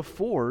able to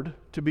afford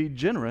to be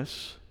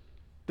generous,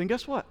 then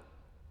guess what?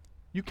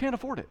 You can't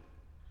afford it.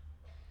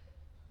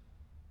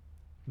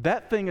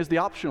 That thing is the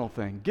optional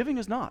thing. Giving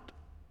is not.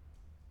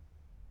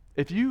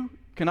 If you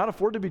cannot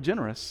afford to be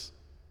generous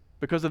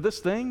because of this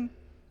thing,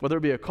 whether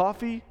it be a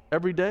coffee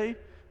every day,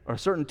 or a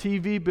certain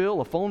TV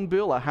bill, a phone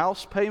bill, a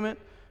house payment,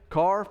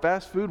 car,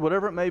 fast food,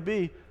 whatever it may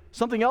be,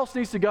 something else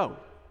needs to go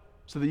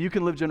so that you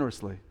can live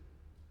generously.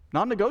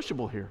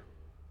 Non-negotiable here.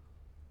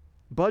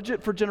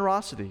 Budget for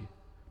generosity.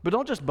 But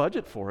don't just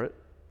budget for it.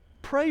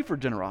 Pray for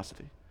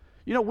generosity.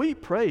 You know, we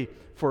pray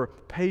for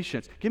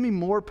patience. Give me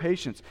more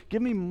patience.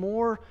 Give me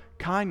more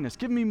kindness.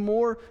 Give me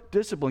more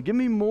discipline. Give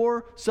me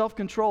more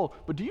self-control.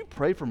 But do you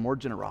pray for more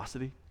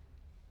generosity?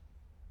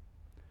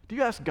 Do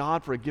you ask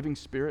God for a giving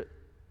spirit?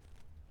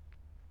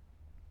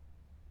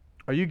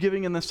 Are you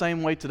giving in the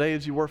same way today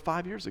as you were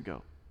 5 years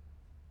ago?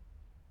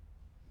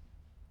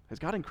 Has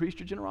God increased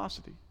your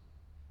generosity?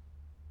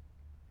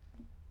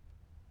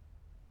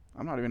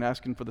 I'm not even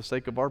asking for the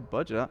sake of our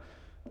budget.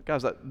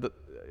 Guys,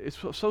 it's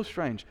so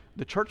strange.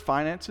 The church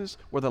finances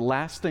were the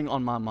last thing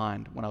on my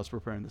mind when I was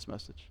preparing this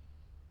message.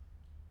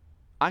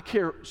 I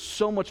care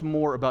so much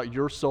more about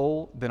your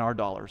soul than our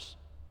dollars.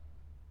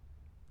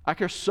 I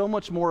care so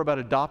much more about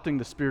adopting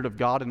the Spirit of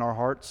God in our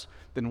hearts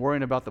than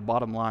worrying about the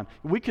bottom line.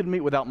 We could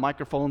meet without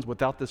microphones,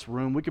 without this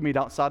room. We could meet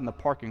outside in the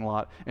parking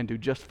lot and do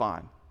just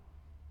fine.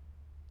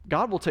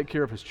 God will take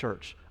care of His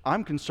church.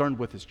 I'm concerned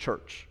with His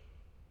church.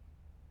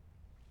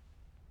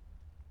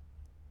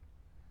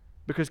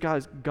 Because,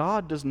 guys,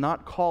 God does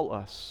not call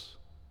us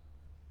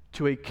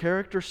to a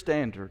character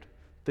standard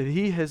that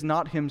He has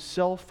not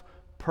Himself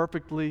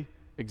perfectly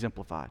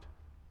exemplified.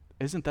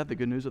 Isn't that the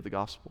good news of the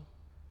gospel?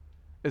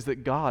 Is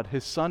that God,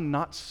 His Son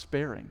not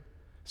sparing,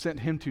 sent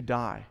Him to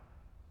die,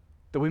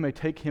 that we may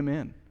take Him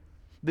in.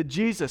 That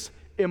Jesus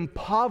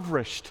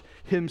impoverished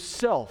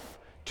Himself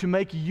to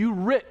make you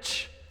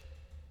rich.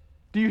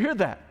 Do you hear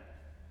that?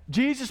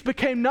 Jesus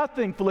became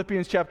nothing,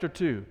 Philippians chapter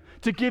 2,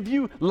 to give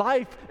you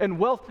life and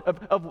wealth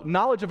of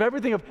knowledge of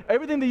everything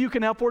that you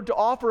can afford to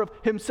offer of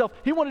Himself.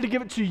 He wanted to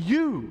give it to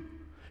you.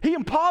 He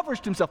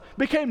impoverished Himself,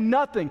 became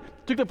nothing,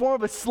 took the form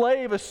of a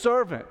slave, a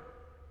servant,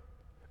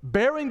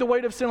 bearing the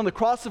weight of sin on the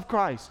cross of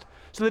Christ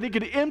so that He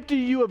could empty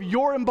you of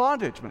your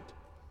embondagement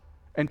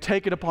and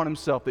take it upon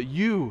Himself that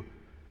you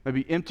may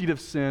be emptied of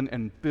sin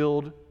and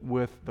filled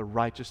with the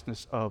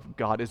righteousness of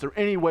God. Is there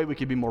any way we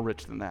could be more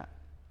rich than that?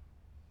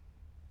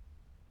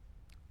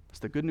 It's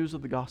the good news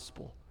of the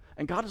gospel.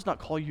 And God does not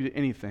call you to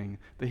anything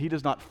that He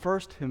does not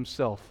first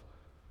Himself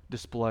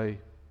display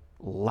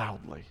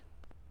loudly.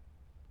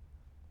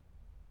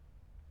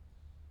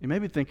 You may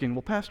be thinking,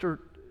 well, Pastor,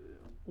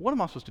 what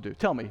am I supposed to do?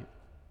 Tell me.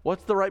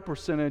 What's the right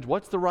percentage?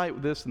 What's the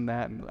right this and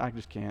that? And I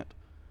just can't.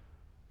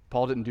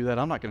 Paul didn't do that.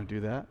 I'm not going to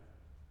do that.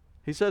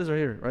 He says right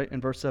here, right,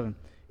 in verse 7,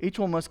 each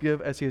one must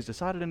give as he has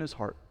decided in his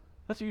heart.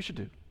 That's what you should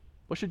do.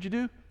 What should you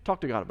do? Talk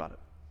to God about it.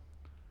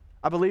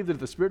 I believe that if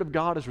the Spirit of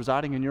God is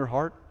residing in your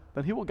heart,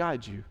 then He will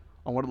guide you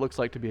on what it looks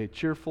like to be a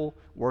cheerful,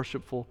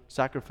 worshipful,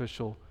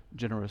 sacrificial,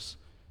 generous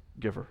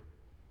giver.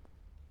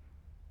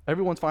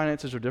 Everyone's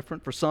finances are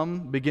different. For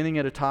some, beginning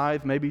at a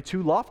tithe may be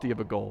too lofty of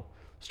a goal.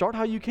 Start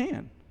how you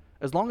can.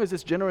 As long as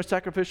it's generous,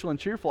 sacrificial, and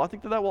cheerful, I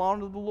think that will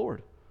honor the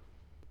Lord.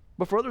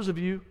 But for others of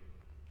you,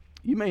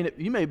 you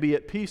may be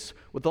at peace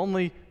with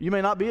only, you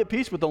may not be at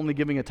peace with only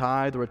giving a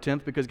tithe or a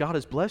tenth because God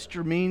has blessed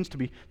your means to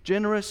be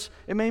generous.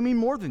 It may mean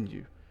more than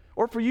you.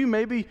 Or for you,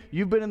 maybe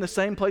you've been in the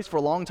same place for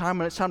a long time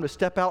and it's time to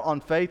step out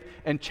on faith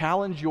and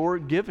challenge your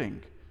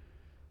giving.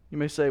 You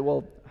may say,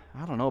 well,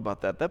 I don't know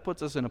about that. That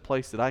puts us in a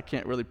place that I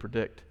can't really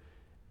predict.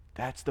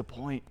 That's the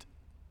point.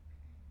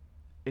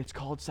 It's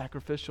called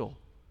sacrificial.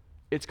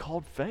 It's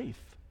called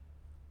faith.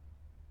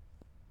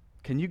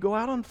 Can you go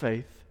out on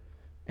faith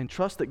and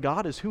trust that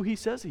God is who He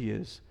says He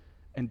is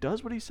and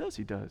does what He says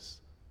He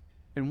does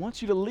and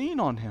wants you to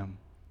lean on Him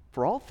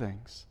for all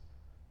things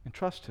and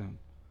trust Him?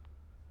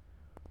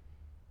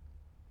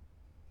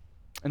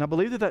 And I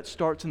believe that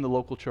starts in the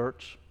local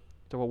church.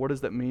 So, well, what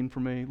does that mean for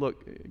me?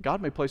 Look,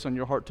 God may place on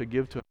your heart to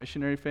give to a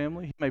missionary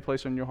family. He may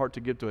place on your heart to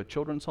give to a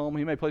children's home.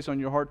 He may place on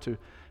your heart to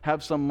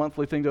have some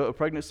monthly thing to a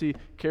pregnancy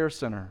care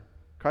center,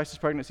 crisis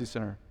pregnancy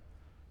center.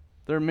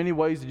 There are many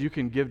ways that you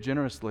can give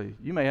generously.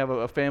 You may have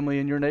a family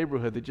in your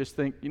neighborhood that just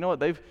think, you know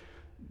what,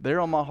 they're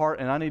on my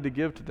heart and I need to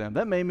give to them.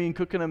 That may mean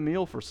cooking a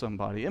meal for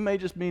somebody. It may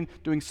just mean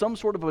doing some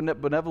sort of a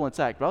benevolence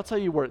act. But I'll tell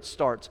you where it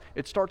starts.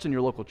 It starts in your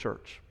local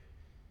church.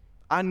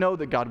 I know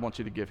that God wants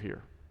you to give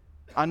here.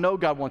 I know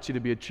God wants you to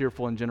be a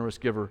cheerful and generous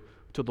giver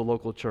to the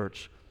local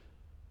church.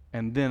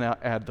 And then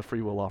add the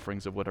free will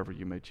offerings of whatever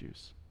you may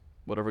choose,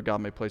 whatever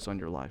God may place on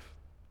your life.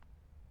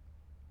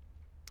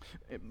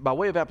 By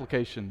way of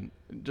application,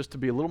 just to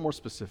be a little more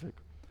specific,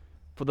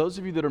 for those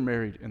of you that are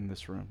married in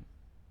this room,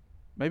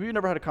 maybe you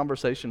never had a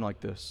conversation like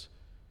this.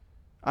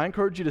 I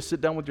encourage you to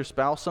sit down with your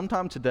spouse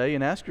sometime today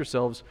and ask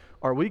yourselves,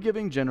 are we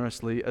giving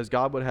generously as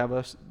God would have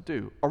us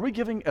do? Are we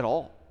giving at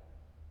all?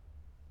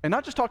 And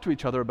not just talk to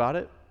each other about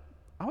it.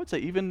 I would say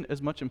even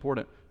as much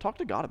important, talk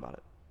to God about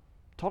it.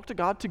 Talk to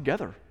God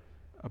together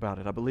about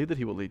it. I believe that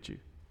He will lead you.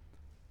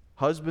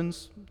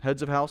 Husbands,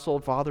 heads of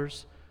household,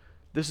 fathers,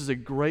 this is a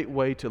great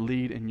way to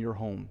lead in your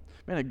home.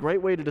 Man, a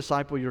great way to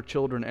disciple your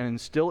children and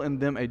instill in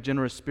them a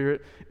generous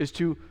spirit is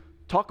to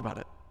talk about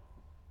it.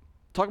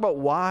 Talk about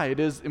why it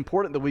is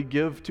important that we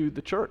give to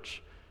the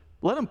church.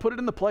 Let them put it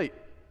in the plate.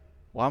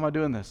 Why am I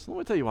doing this? Let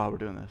me tell you why we're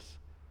doing this.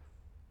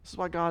 This is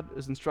why God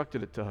has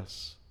instructed it to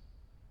us.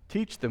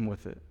 Teach them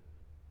with it.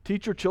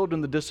 Teach your children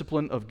the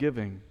discipline of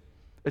giving.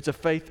 It's a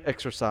faith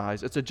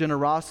exercise. It's a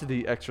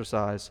generosity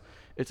exercise.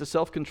 It's a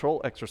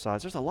self-control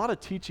exercise. There's a lot of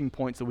teaching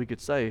points that we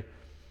could say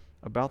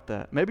about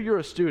that. Maybe you're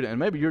a student and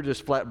maybe you're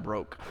just flat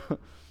broke.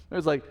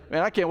 It's like,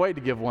 man, I can't wait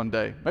to give one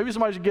day. Maybe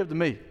somebody should give to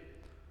me.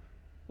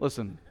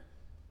 Listen,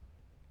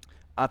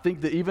 I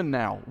think that even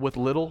now, with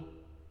little,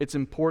 it's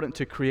important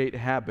to create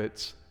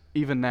habits,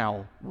 even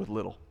now, with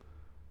little.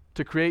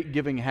 To create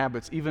giving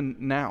habits, even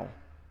now.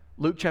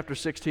 Luke chapter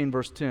 16,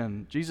 verse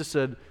 10, Jesus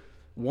said,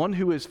 "One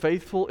who is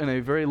faithful in a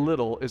very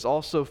little is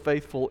also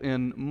faithful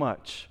in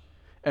much.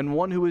 And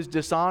one who is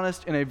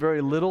dishonest in a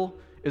very little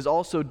is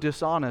also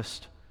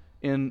dishonest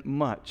in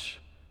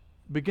much."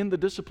 Begin the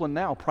discipline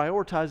now.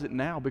 Prioritize it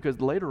now,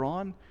 because later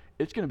on,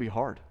 it's going to be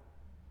hard.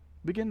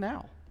 Begin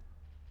now.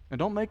 And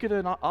don't make it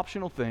an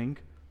optional thing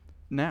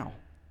now.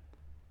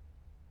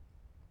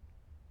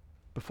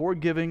 Before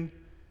giving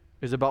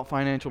is about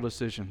financial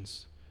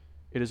decisions,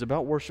 it is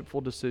about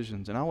worshipful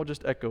decisions. And I will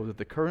just echo that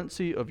the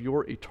currency of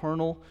your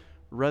eternal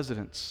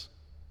residence,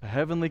 a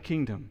heavenly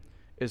kingdom,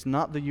 is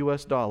not the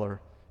U.S.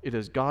 dollar. It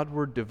is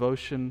Godward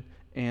devotion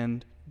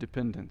and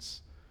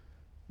dependence.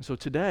 So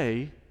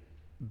today,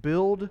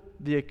 build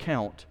the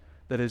account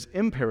that is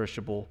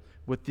imperishable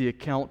with the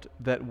account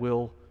that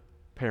will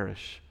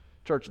perish.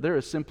 Church, there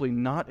is simply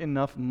not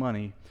enough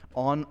money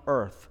on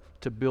earth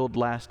to build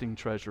lasting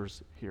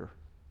treasures here.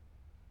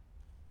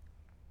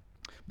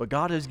 But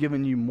God has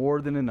given you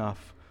more than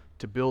enough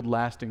to build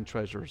lasting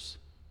treasures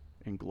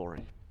in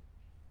glory.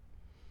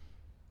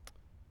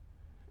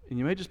 And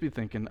you may just be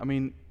thinking, I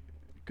mean,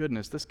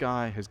 goodness, this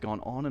guy has gone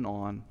on and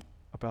on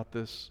about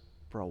this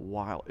for a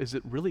while. Is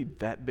it really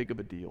that big of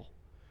a deal?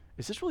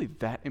 Is this really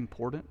that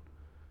important?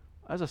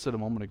 As I said a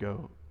moment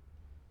ago,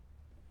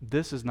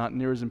 this is not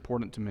near as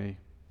important to me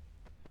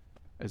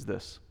as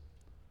this.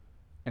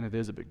 And it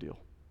is a big deal.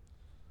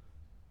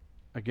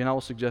 Again, I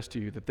will suggest to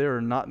you that there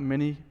are not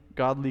many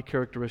godly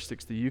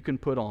characteristics that you can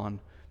put on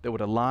that would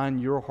align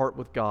your heart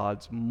with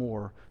God's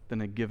more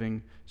than a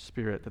giving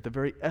spirit. That the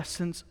very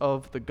essence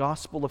of the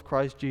gospel of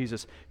Christ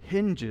Jesus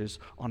hinges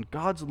on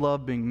God's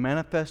love being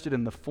manifested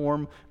in the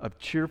form of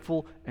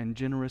cheerful and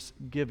generous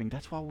giving.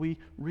 That's why we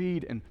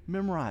read and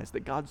memorize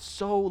that God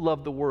so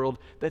loved the world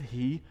that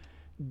He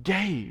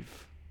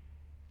gave.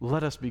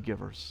 Let us be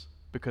givers,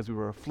 because we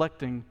were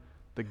reflecting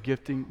the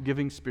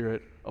giving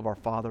spirit of our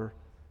Father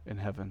in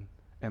heaven.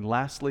 And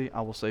lastly,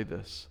 I will say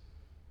this.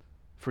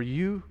 For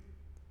you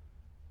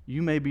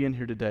may be in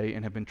here today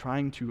and have been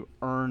trying to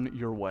earn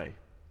your way.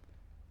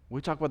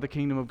 We talk about the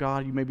kingdom of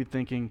God, you may be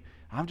thinking,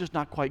 I'm just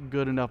not quite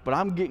good enough, but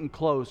I'm getting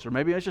close, or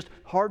maybe it's just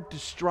hard to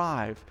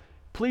strive.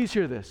 Please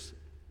hear this.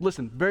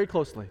 Listen very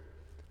closely.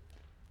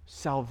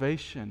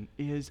 Salvation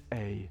is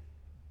a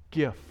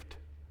gift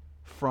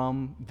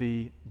from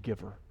the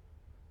giver.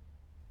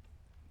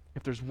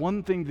 If there's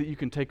one thing that you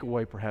can take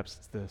away, perhaps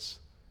it's this.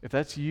 If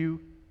that's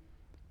you,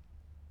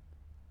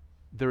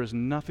 there is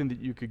nothing that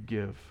you could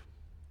give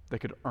that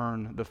could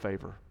earn the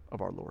favor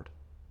of our Lord.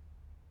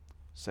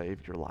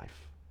 Save your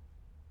life.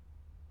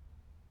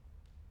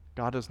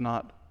 God does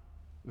not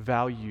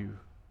value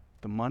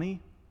the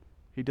money.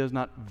 He does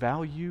not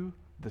value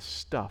the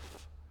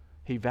stuff.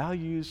 He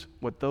values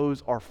what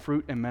those are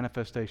fruit and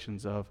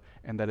manifestations of,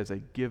 and that is a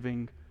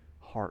giving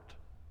heart.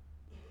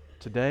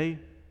 Today,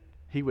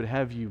 He would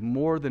have you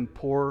more than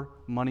pour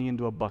money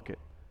into a bucket.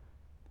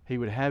 He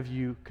would have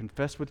you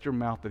confess with your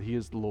mouth that He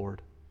is the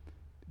Lord.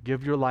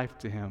 Give your life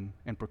to Him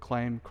and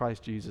proclaim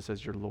Christ Jesus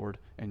as your Lord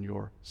and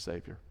your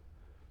Savior.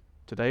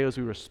 Today, as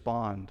we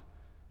respond,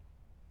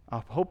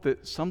 I hope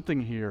that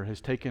something here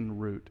has taken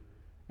root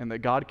and that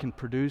God can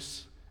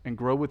produce and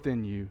grow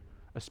within you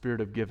a spirit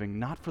of giving,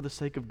 not for the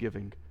sake of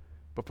giving,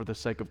 but for the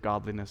sake of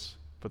godliness,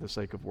 for the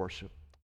sake of worship.